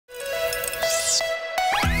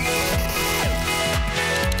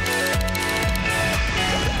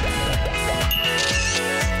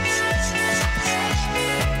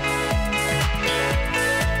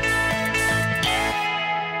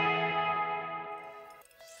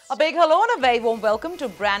A big hello and a very warm welcome to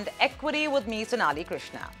Brand Equity with me, Sonali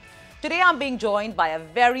Krishna. Today I'm being joined by a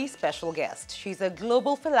very special guest. She's a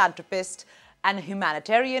global philanthropist and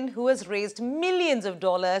humanitarian who has raised millions of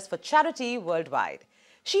dollars for charity worldwide.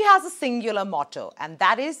 She has a singular motto, and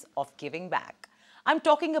that is of giving back. I'm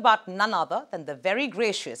talking about none other than the very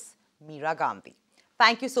gracious Meera Gandhi.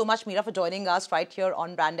 Thank you so much, Meera, for joining us right here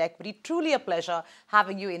on Brand Equity. Truly a pleasure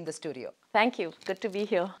having you in the studio. Thank you. Good to be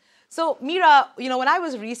here. So, Meera, when I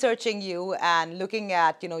was researching you and looking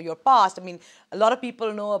at, your past, I mean, a lot of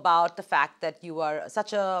people know about the fact that you are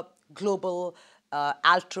such a global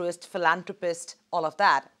altruist, philanthropist, all of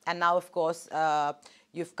that. And now, of course,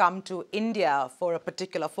 you've come to India for a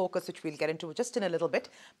particular focus, which we'll get into just in a little bit.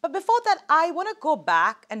 But before that, I want to go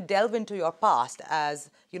back and delve into your past as,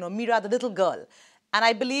 Meera, the little girl. And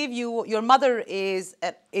I believe your mother is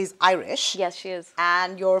Irish. Yes, she is.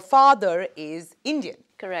 And your father is Indian.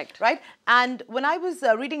 Correct. Right? And when I was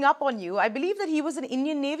reading up on you, I believe that he was an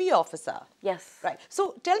Indian Navy officer. Yes. Right.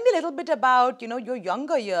 So tell me a little bit about, your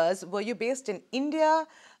younger years. Were you based in India?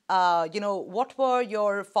 What were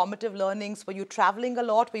your formative learnings? Were you traveling a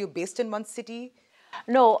lot? Were you based in one city?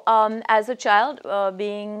 No, as a child,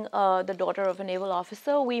 being the daughter of a naval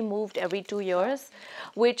officer, we moved every 2 years,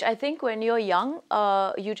 which I think when you're young,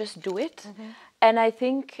 you just do it. Mm-hmm. And I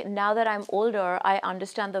think now that I'm older, I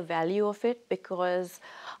understand the value of it because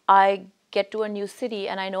I get to a new city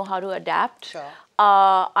and I know how to adapt. Sure.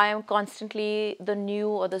 I am constantly the new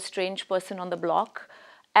or the strange person on the block.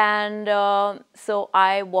 And so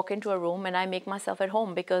I walk into a room and I make myself at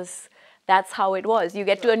home because that's how it was. You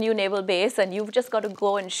get to a new naval base and you've just got to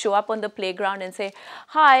go and show up on the playground and say,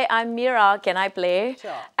 "Hi, I'm Meera, can I play?"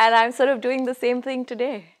 Sure. And I'm sort of doing the same thing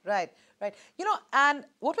today. Right, right. And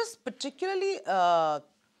what was particularly, a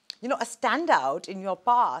standout in your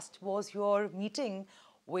past was your meeting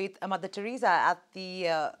with Mother Teresa at the,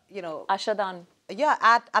 Ashadhan. Yeah,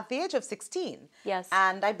 at the age of 16. Yes.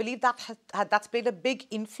 And I believe that's played a big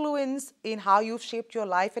influence in how you've shaped your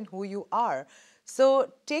life and who you are.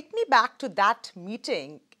 So take me back to that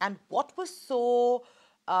meeting and what was so,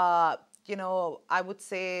 I would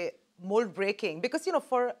say mold breaking. Because,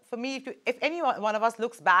 for me, if any one of us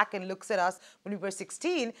looks back and looks at us when we were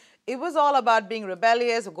 16, it was all about being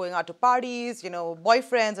rebellious, going out to parties,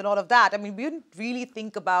 boyfriends and all of that. I mean, we didn't really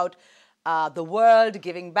think about the world,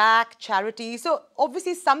 giving back, charity. So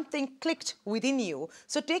obviously something clicked within you.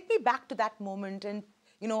 So take me back to that moment and,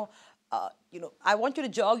 I want you to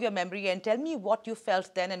jog your memory and tell me what you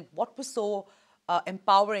felt then and what was so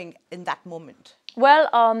empowering in that moment. Well,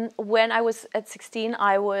 when I was at 16,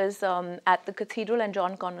 I was at the Cathedral and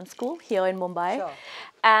John Convent School here in Mumbai. Sure.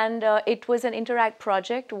 And it was an Interact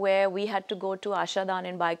project where we had to go to Ashadhan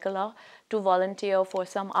in Baikala to volunteer for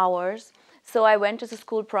some hours. So I went as a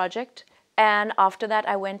school project. And after that,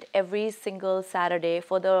 I went every single Saturday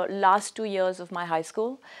for the last 2 years of my high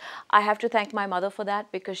school. I have to thank my mother for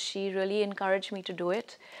that because she really encouraged me to do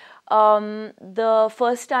it. The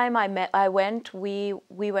first time I went, we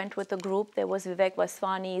went with a group. There was Vivek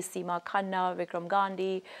Vaswani, Seema Khanna, Vikram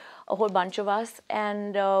Gandhi, a whole bunch of us.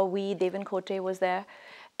 And Devin Khote was there.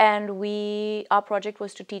 And our project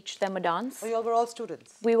was to teach them a dance. Oh, you all were all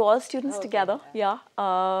students? We were all students together,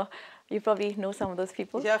 yeah. You probably know some of those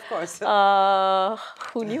people. Yeah, of course.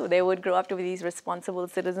 Who knew they would grow up to be these responsible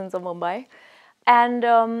citizens of Mumbai. And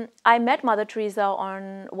I met Mother Teresa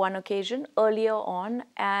on one occasion earlier on,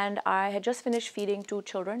 and I had just finished feeding 2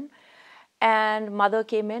 children. And Mother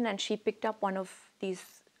came in and she picked up one of these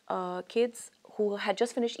kids who had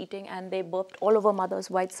just finished eating, and they burped all over Mother's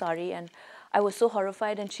white sari. And I was so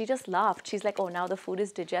horrified, and she just laughed. She's like, "Oh, now the food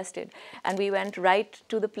is digested." And we went right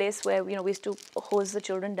to the place where, we used to hose the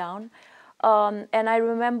children down. And I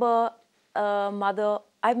remember Mother,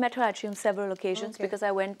 I've met her actually on several occasions because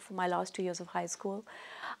I went for my last 2 years of high school.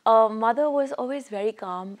 Mother was always very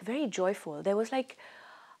calm, very joyful. There was like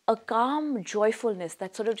a calm joyfulness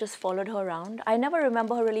that sort of just followed her around. I never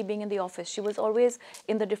remember her really being in the office. She was always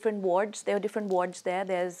in the different wards. There are different wards there.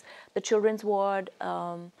 There's the children's ward,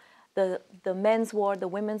 the men's ward, the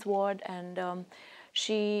women's ward, and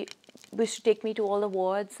she used to take me to all the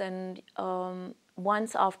wards. And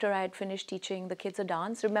once after I had finished teaching the kids a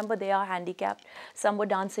dance, remember they are handicapped. Some were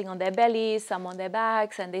dancing on their bellies, some on their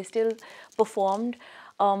backs, and they still performed.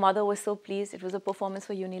 Mother was so pleased. It was a performance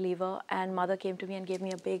for Unilever, and Mother came to me and gave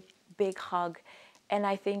me a big, big hug. And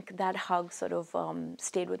I think that hug sort of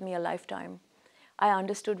stayed with me a lifetime. I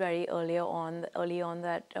understood very early on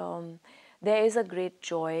that there is a great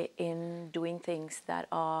joy in doing things that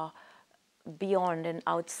are beyond and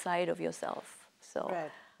outside of yourself. So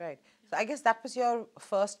right, right. So I guess that was your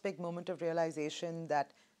first big moment of realization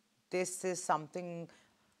that this is something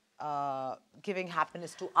giving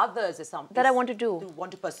happiness to others is something That I want to do. to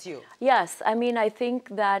want to pursue. Yes, I mean, I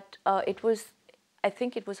think that I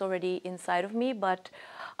think it was already inside of me, but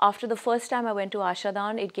after the first time I went to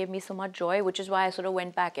Ashadan, it gave me so much joy, which is why I sort of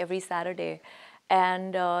went back every Saturday.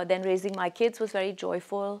 And then raising my kids was very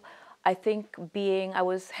joyful. I think I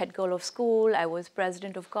was head girl of school, I was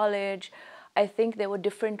president of college. I think there were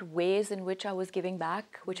different ways in which I was giving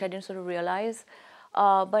back, which I didn't sort of realize.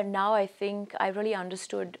 But now I think I really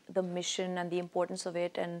understood the mission and the importance of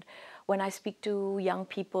it. And when I speak to young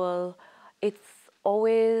people, it's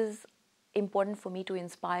always important for me to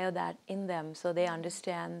inspire that in them so they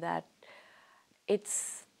understand that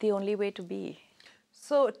it's the only way to be.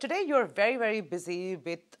 So today you're very, very busy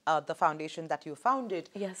with the foundation that you founded,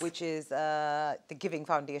 Yes. which is the Giving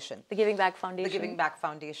Foundation. The Giving Back The Foundation. Giving Back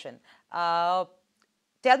Foundation.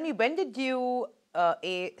 Tell me, when did you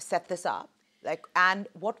set this up? Like, and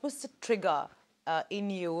what was the trigger in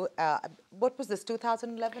you? What was this,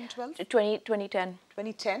 2011, 12? 2010.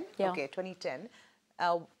 2010? Yeah. Okay, 2010.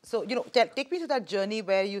 So, take me to that journey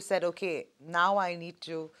where you said, okay, now I need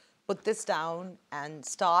to put this down and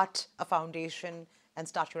start a foundation and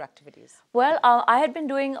start your activities. Well, I had been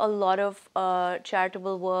doing a lot of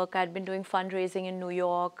charitable work. I had been doing fundraising in New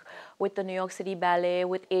York with the New York City Ballet,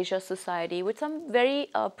 with Asia Society, with some very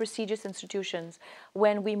prestigious institutions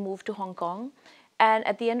when we moved to Hong Kong. And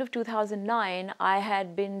at the end of 2009, I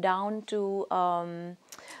had been down to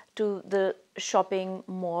the shopping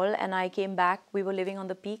mall, and I came back. We were living on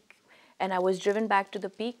the Peak, and I was driven back to the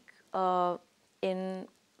Peak in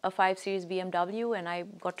a 5 Series BMW, and I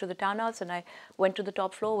got to the townhouse and I went to the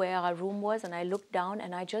top floor where our room was, and I looked down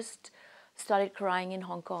and I just started crying in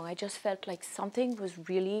Hong Kong. I just felt like something was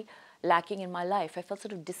really lacking in my life. I felt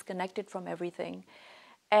sort of disconnected from everything.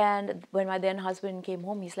 And when my then husband came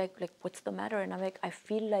home, he's like, what's the matter? And I'm like, I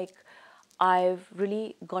feel like I've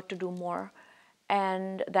really got to do more.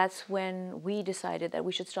 And that's when we decided that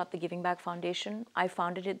we should start the Giving Back Foundation. I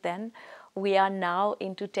founded it then. We are now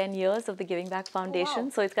into 10 years of the Giving Back Foundation. Wow.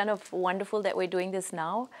 So it's kind of wonderful that we're doing this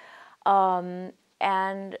now.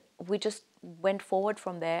 And we just went forward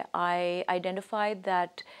from there. I identified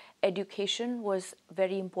that education was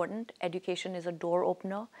very important. Education is a door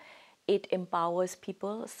opener. It empowers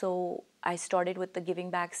people. So I started with the Giving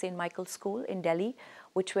Back St. Michael's School in Delhi,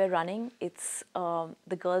 which we're running. It's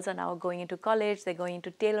the girls are now going into college. They're going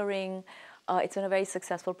into tailoring. It's been a very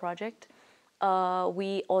successful project.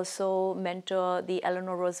 We also mentor the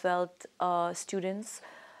Eleanor Roosevelt students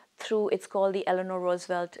through, it's called the Eleanor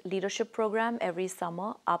Roosevelt Leadership Program, every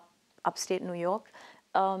summer upstate New York.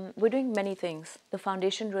 We're doing many things. The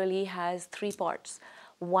foundation really has 3 parts.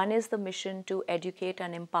 One is the mission to educate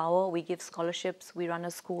and empower. We give scholarships, we run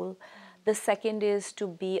a school. The second is to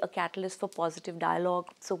be a catalyst for positive dialogue.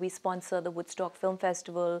 So we sponsor the Woodstock Film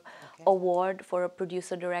Festival award for a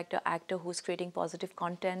producer, director, actor who's creating positive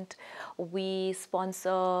content. We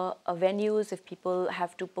sponsor venues if people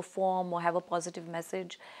have to perform or have a positive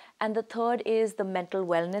message. And the third is the mental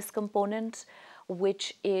wellness component,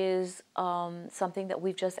 which is something that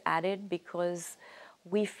we've just added because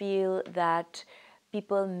we feel that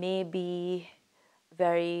people may be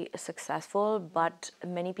very successful, but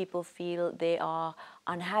many people feel they are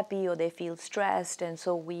unhappy or they feel stressed. And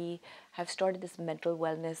so we have started this mental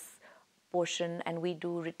wellness portion, and we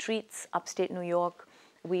do retreats upstate New York.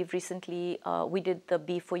 We've recently, we did the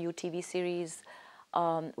B4U TV series,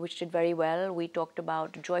 which did very well. We talked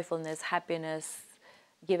about joyfulness, happiness,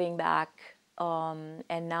 giving back.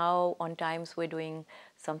 And now on Times we're doing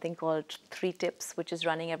something called 3 Tips, which is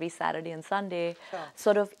running every Saturday and Sunday,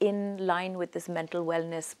 sort of in line with this mental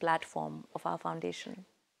wellness platform of our foundation.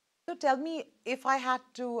 So tell me, if I had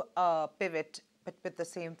to pivot, but with the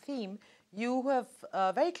same theme, you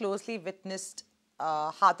have very closely witnessed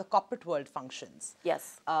how the corporate world functions.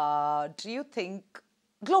 Yes. Do you think,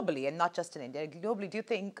 globally, and not just in India, globally, do you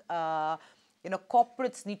think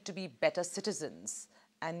corporates need to be better citizens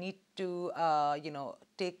and need to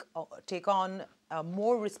take on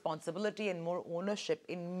more responsibility and more ownership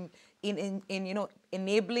in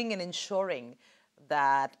enabling and ensuring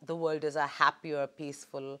that the world is a happier,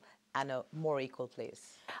 peaceful, and a more equal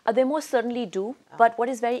place? They most certainly do. But what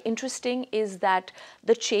is very interesting is that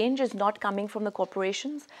the change is not coming from the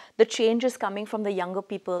corporations. The change is coming from the younger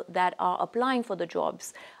people that are applying for the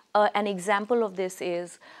jobs. An example of this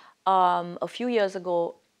is a few years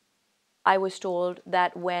ago, I was told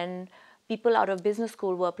that when people out of business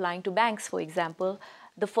school were applying to banks, for example,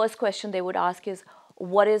 the first question they would ask is,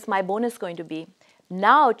 what is my bonus going to be?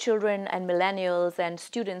 Now children and millennials and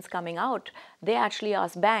students coming out, they actually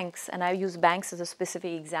ask banks, and I use banks as a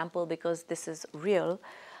specific example because this is real.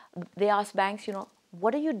 They ask banks,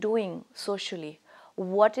 what are you doing socially?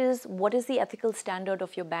 What is the ethical standard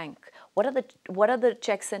of your bank? What are the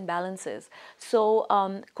checks and balances? So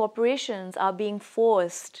corporations are being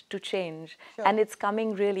forced to change, Sure. and it's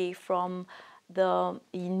coming really from the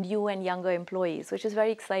new and younger employees, which is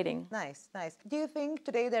very exciting. Nice, nice. Do you think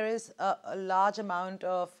today there is a large amount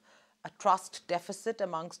of a trust deficit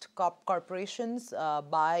amongst corporations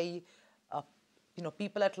by uh,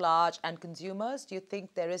 people at large and consumers? Do you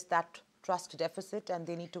think there is that trust deficit and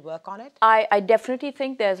they need to work on it? I definitely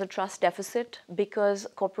think there's a trust deficit because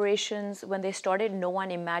corporations, when they started, no one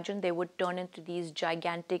imagined they would turn into these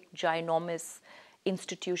gigantic, ginormous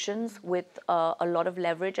institutions with a lot of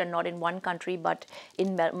leverage, and not in one country, but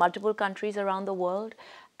in multiple countries around the world.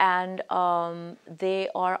 And they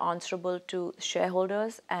are answerable to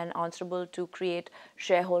shareholders and answerable to create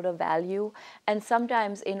shareholder value. And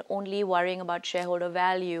sometimes, in only worrying about shareholder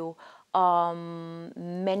value,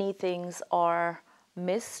 many things are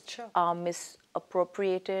missed, Sure.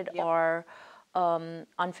 misappropriated, Yep. or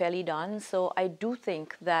unfairly done. So I do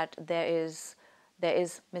think that there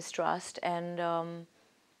is mistrust, and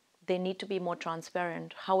they need to be more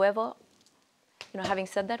transparent. However, having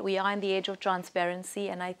said that, we are in the age of transparency,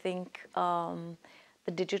 and I think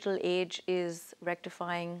the digital age is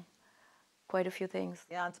rectifying quite a few things.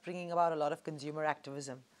 Yeah, it's bringing about a lot of consumer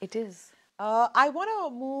activism. It is. I want to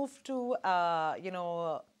move to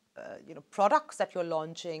products that you're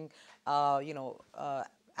launching,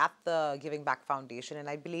 at the Giving Back Foundation, and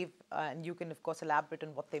I believe, and you can of course elaborate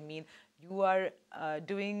on what they mean. You are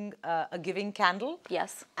doing a giving candle.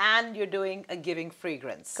 Yes. And you're doing a giving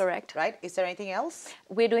fragrance. Correct. Right? Is there anything else?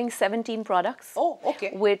 We're doing 17 products. Oh,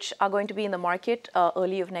 okay. Which are going to be in the market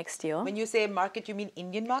early of next year. When you say market, you mean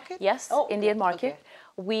Indian market? Yes, Oh, okay. Indian market.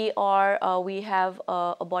 Okay. We have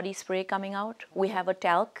a body spray coming out. We have a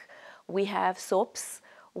talc. We have soaps.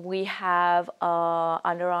 We have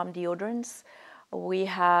underarm deodorants. We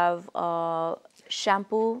have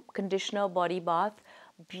shampoo, conditioner, body bath.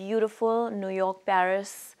 Beautiful New York,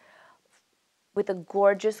 Paris, with a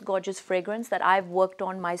gorgeous, gorgeous fragrance that I've worked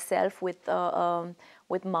on myself with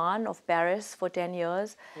Man of Paris for 10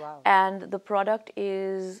 years. Wow. And the product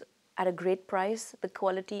is at a great price. The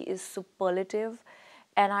quality is superlative.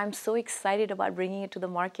 And I'm so excited about bringing it to the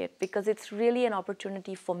market because it's really an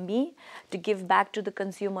opportunity for me to give back to the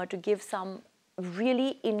consumer, to give some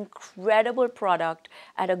really incredible product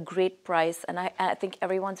at a great price. And I think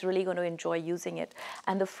everyone's really going to enjoy using it.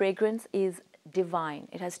 And the fragrance is divine.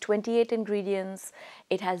 It has 28 ingredients.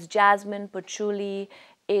 It has jasmine, patchouli.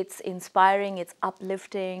 It's inspiring, it's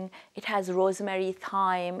uplifting. It has rosemary,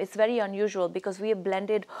 thyme. It's very unusual because we have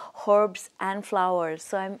blended herbs and flowers.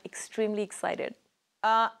 So I'm extremely excited.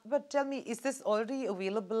 But tell me, is this already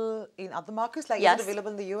available in other markets? Like, Yes. is it available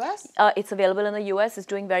in the US? It's available in the US. It's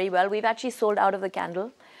doing very well. We've actually sold out of the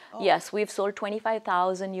candle. Oh. Yes, we've sold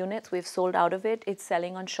 25,000 units. We've sold out of it. It's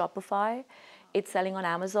selling on Shopify. It's selling on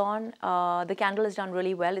Amazon. The candle has done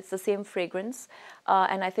really well. It's the same fragrance.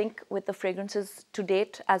 And I think with the fragrances to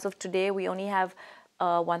date, as of today, we only have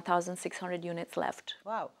 1,600 units left.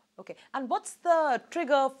 Wow. Okay. And what's the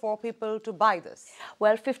trigger for people to buy this?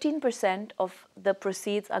 Well, 15% of the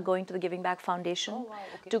proceeds are going to the Giving Back Foundation. Oh, wow.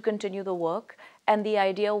 Okay. To continue the work. And the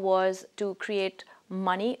idea was to create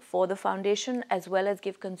money for the foundation as well as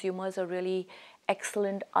give consumers a really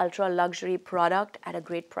excellent ultra luxury product at a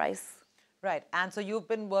great price. Right. And so you've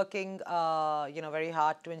been working, very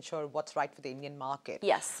hard to ensure what's right for the Indian market.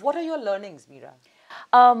 Yes. What are your learnings, Meera?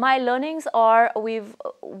 My learnings are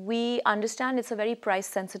we understand it's a very price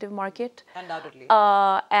sensitive market. Undoubtedly.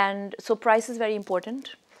 And so price is very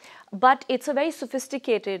important. But it's a very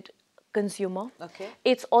sophisticated consumer. Okay.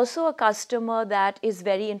 It's also a customer that is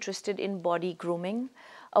very interested in body grooming.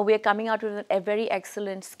 We are coming out with a very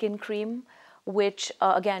excellent skin cream, which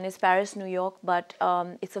again is Paris, New York, but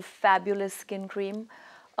it's a fabulous skin cream.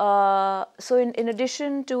 So in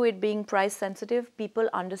addition to it being price sensitive, people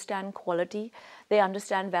understand quality, they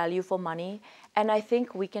understand value for money, and I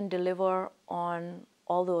think we can deliver on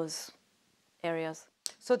all those areas.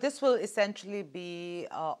 So this will essentially be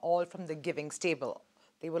all from the giving stable.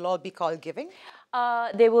 They will all be called giving?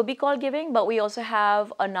 They will be called Giving, but we also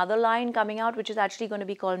have another line coming out, which is actually going to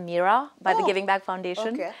be called Meera by the Giving Back Foundation.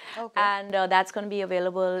 Okay, okay. And that's going to be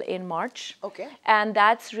available in March. Okay. And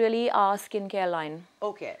that's really our skincare line.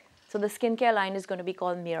 Okay. So the skincare line is going to be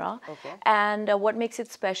called Meera. Okay. And what makes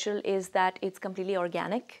it special is that it's completely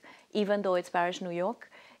organic, even though it's Paris, New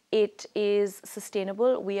York. It is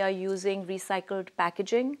sustainable. We are using recycled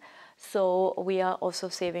packaging, so we are also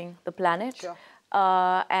saving the planet. Sure.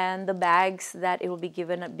 and the bags that it will be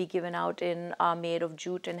given out in are made of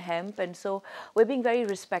jute and hemp, and so we're being very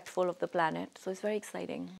respectful of the planet. So it's very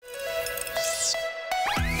exciting.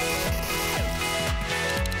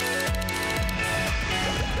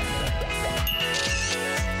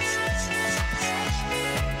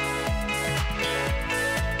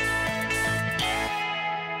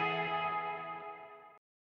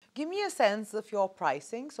 Give me a sense of your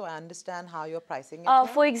pricing so I understand how you're pricing it here.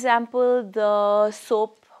 For example, the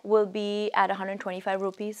soap will be at 125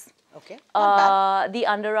 rupees. Okay, not bad. The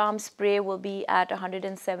underarm spray will be at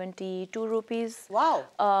 172 rupees.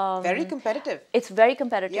 Wow, very competitive. It's very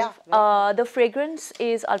competitive. Yeah, very The fragrance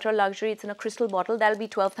is ultra luxury. It's in a crystal bottle. That'll be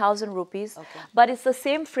 12,000 rupees. Okay. But it's the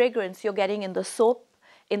same fragrance you're getting in the soap,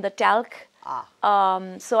 in the talc.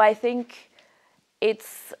 So I think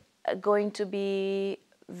it's going to be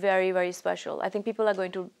very, very special. I think people are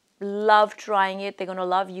going to love trying it. They're going to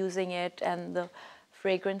love using it. And the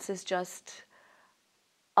fragrance is just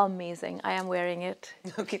amazing. I am wearing it.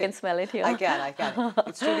 Okay. You can smell it here. I can.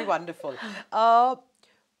 It's truly wonderful.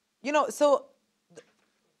 You know, so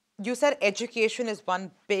you said education is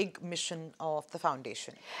one big mission of the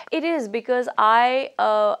foundation. It is, because I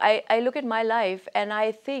look at my life and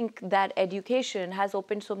I think that education has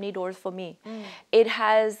opened so many doors for me. It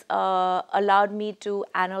has allowed me to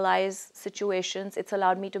analyze situations. It's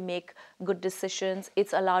allowed me to make good decisions.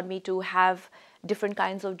 It's allowed me to have different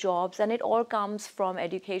kinds of jobs, and it all comes from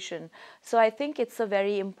education. So I think it's a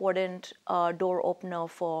very important door opener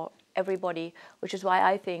for everybody, which is why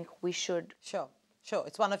I think we should. Sure.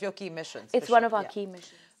 It's one of your key missions. It's one of our key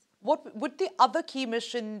missions. What would the other key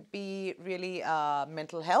mission be? Really,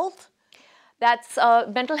 mental health? That's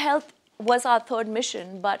mental health was our third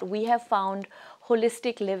mission, but we have found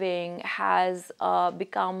holistic living has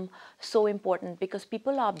become so important because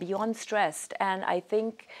people are beyond stressed, and I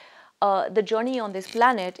think the journey on this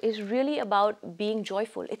planet is really about being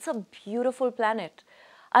joyful. It's a beautiful planet.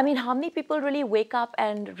 I mean, how many people really wake up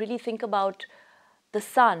and really think about the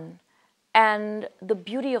sun and the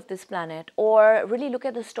beauty of this planet, or really look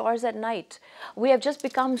at the stars at night? We have just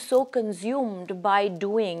become so consumed by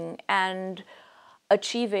doing and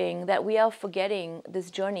achieving that we are forgetting this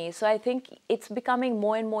journey. So I think it's becoming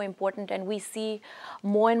more and more important, and we see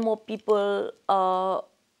more and more people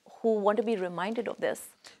who want to be reminded of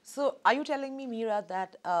this. So are you telling me, Meera,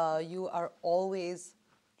 that you are always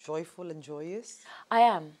joyful and joyous? I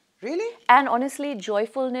am. Really? And honestly,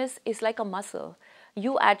 joyfulness is like a muscle.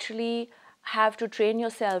 You actually have to train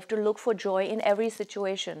yourself to look for joy in every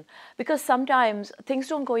situation, because sometimes things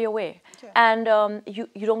don't go your way. Yeah. And you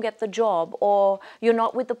don't get the job, or you're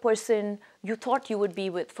not with the person you thought you would be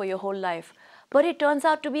with for your whole life. But it turns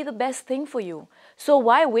out to be the best thing for you. So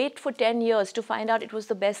why wait for 10 years to find out it was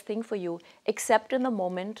the best thing for you? Accept in the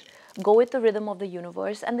moment, go with the rhythm of the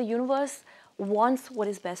universe, and the universe wants what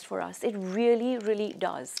is best for us. It really, really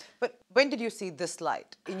does. But when did you see this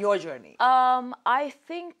light in your journey? I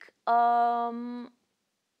think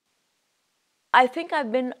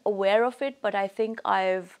I've been aware of it, but I think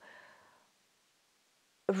I've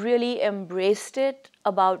really embraced it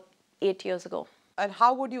about 8 years ago. And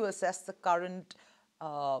how would you assess the current,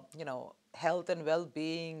 health and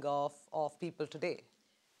well-being of people today?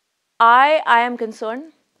 I am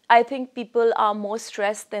concerned. I think people are more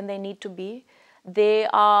stressed than they need to be. They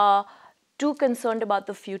are too concerned about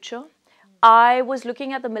the future. I was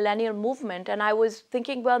looking at the millennial movement and I was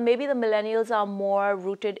thinking, well, maybe the millennials are more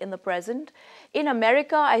rooted in the present. In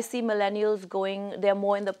America, I see millennials they're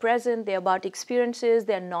more in the present, they're about experiences,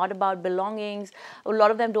 they're not about belongings. A lot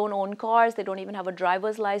of them don't own cars, they don't even have a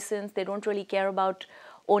driver's license, they don't really care about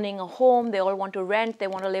owning a home, they all want to rent, they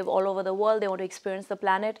want to live all over the world, they want to experience the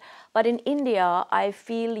planet. But in India, I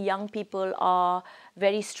feel young people are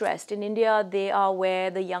very stressed. In India, they are where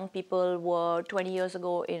the young people were 20 years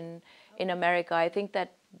ago in America. I think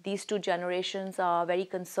that these two generations are very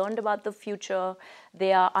concerned about the future.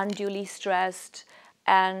 They are unduly stressed,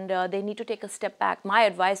 and they need to take a step back. My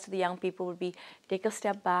advice to the young people would be, take a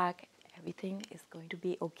step back. Everything is going to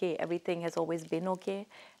be okay. Everything has always been okay.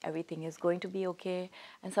 Everything is going to be okay.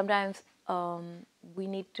 And sometimes we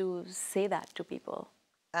need to say that to people.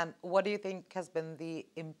 And what do you think has been the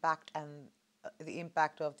impact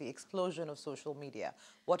of the explosion of social media?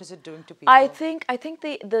 What is it doing to people? I think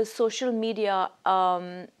the social media,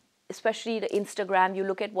 especially the Instagram, you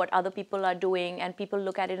look at what other people are doing and people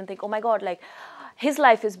look at it and think, oh my God, like his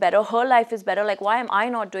life is better, her life is better, like why am I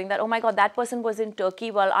not doing that? Oh my God, that person was in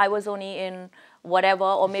Turkey while I was only in whatever,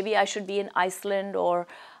 or maybe I should be in Iceland, or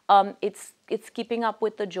it's keeping up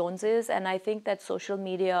with the Joneses. And I think that social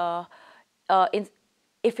media,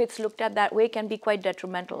 if it's looked at that way, can be quite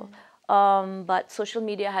detrimental. But social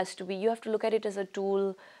media has to be, you have to look at it as a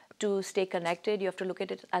tool to stay connected. You have to look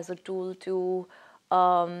at it as a tool to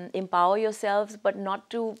empower yourselves, but not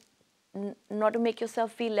to make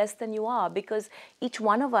yourself feel less than you are, because each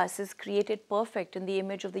one of us is created perfect in the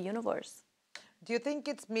image of the universe. Do you think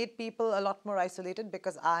it's made people a lot more isolated?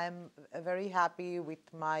 Because I'm very happy with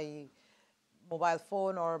my mobile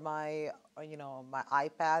phone or my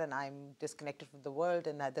iPad, and I'm disconnected from the world,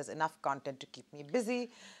 and there's enough content to keep me busy.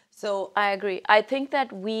 So I agree. I think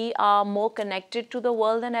that we are more connected to the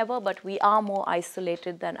world than ever, but we are more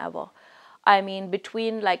isolated than ever. I mean,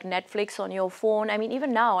 between like Netflix on your phone, I mean,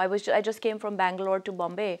 even now, I just came from Bangalore to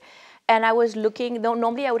Bombay, and I was looking, though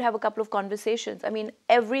normally I would have a couple of conversations. I mean,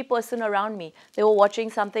 every person around me, they were watching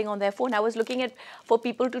something on their phone. I was looking at for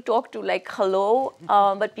people to talk to, like, hello,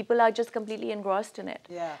 but people are just completely engrossed in it.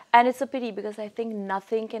 yeah. And it's a pity because I think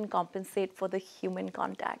nothing can compensate for the human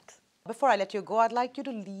contact. Before I let you go, I'd like you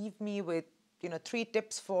to leave me with, 3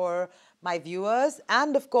 tips for my viewers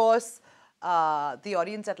and, of course, the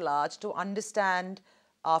audience at large to understand,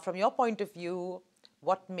 from your point of view,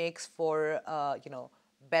 what makes for,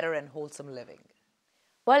 better and wholesome living.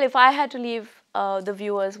 Well, if I had to leave the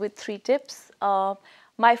viewers with 3 tips,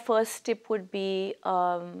 my first tip would be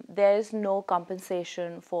there is no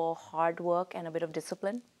compensation for hard work and a bit of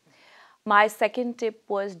discipline. My second tip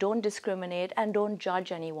was don't discriminate and don't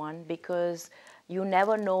judge anyone, because you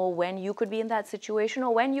never know when you could be in that situation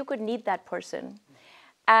or when you could need that person.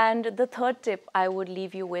 And the third tip I would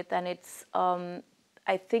leave you with, and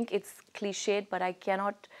I think it's cliched, but I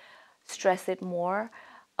cannot stress it more.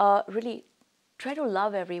 Really, try to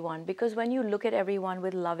love everyone, because when you look at everyone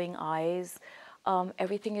with loving eyes,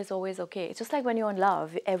 everything is always okay. It's just like when you're in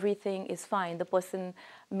love, everything is fine. The person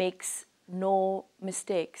makes no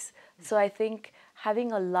mistakes. So I think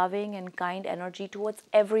having a loving and kind energy towards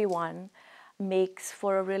everyone makes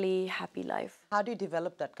for a really happy life. How do you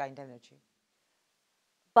develop that kind energy?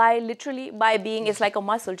 By literally, by being, it's like a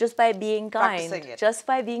muscle, just by being Practicing kind, it. just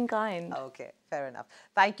by being kind. Okay, fair enough.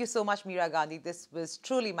 Thank you so much, Meera Gandhi. This was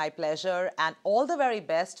truly my pleasure, and all the very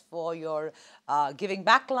best for your giving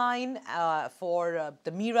back line, for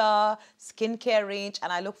the Meera skincare range,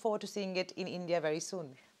 and I look forward to seeing it in India very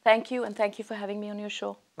soon. Thank you, and thank you for having me on your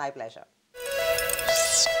show. My pleasure.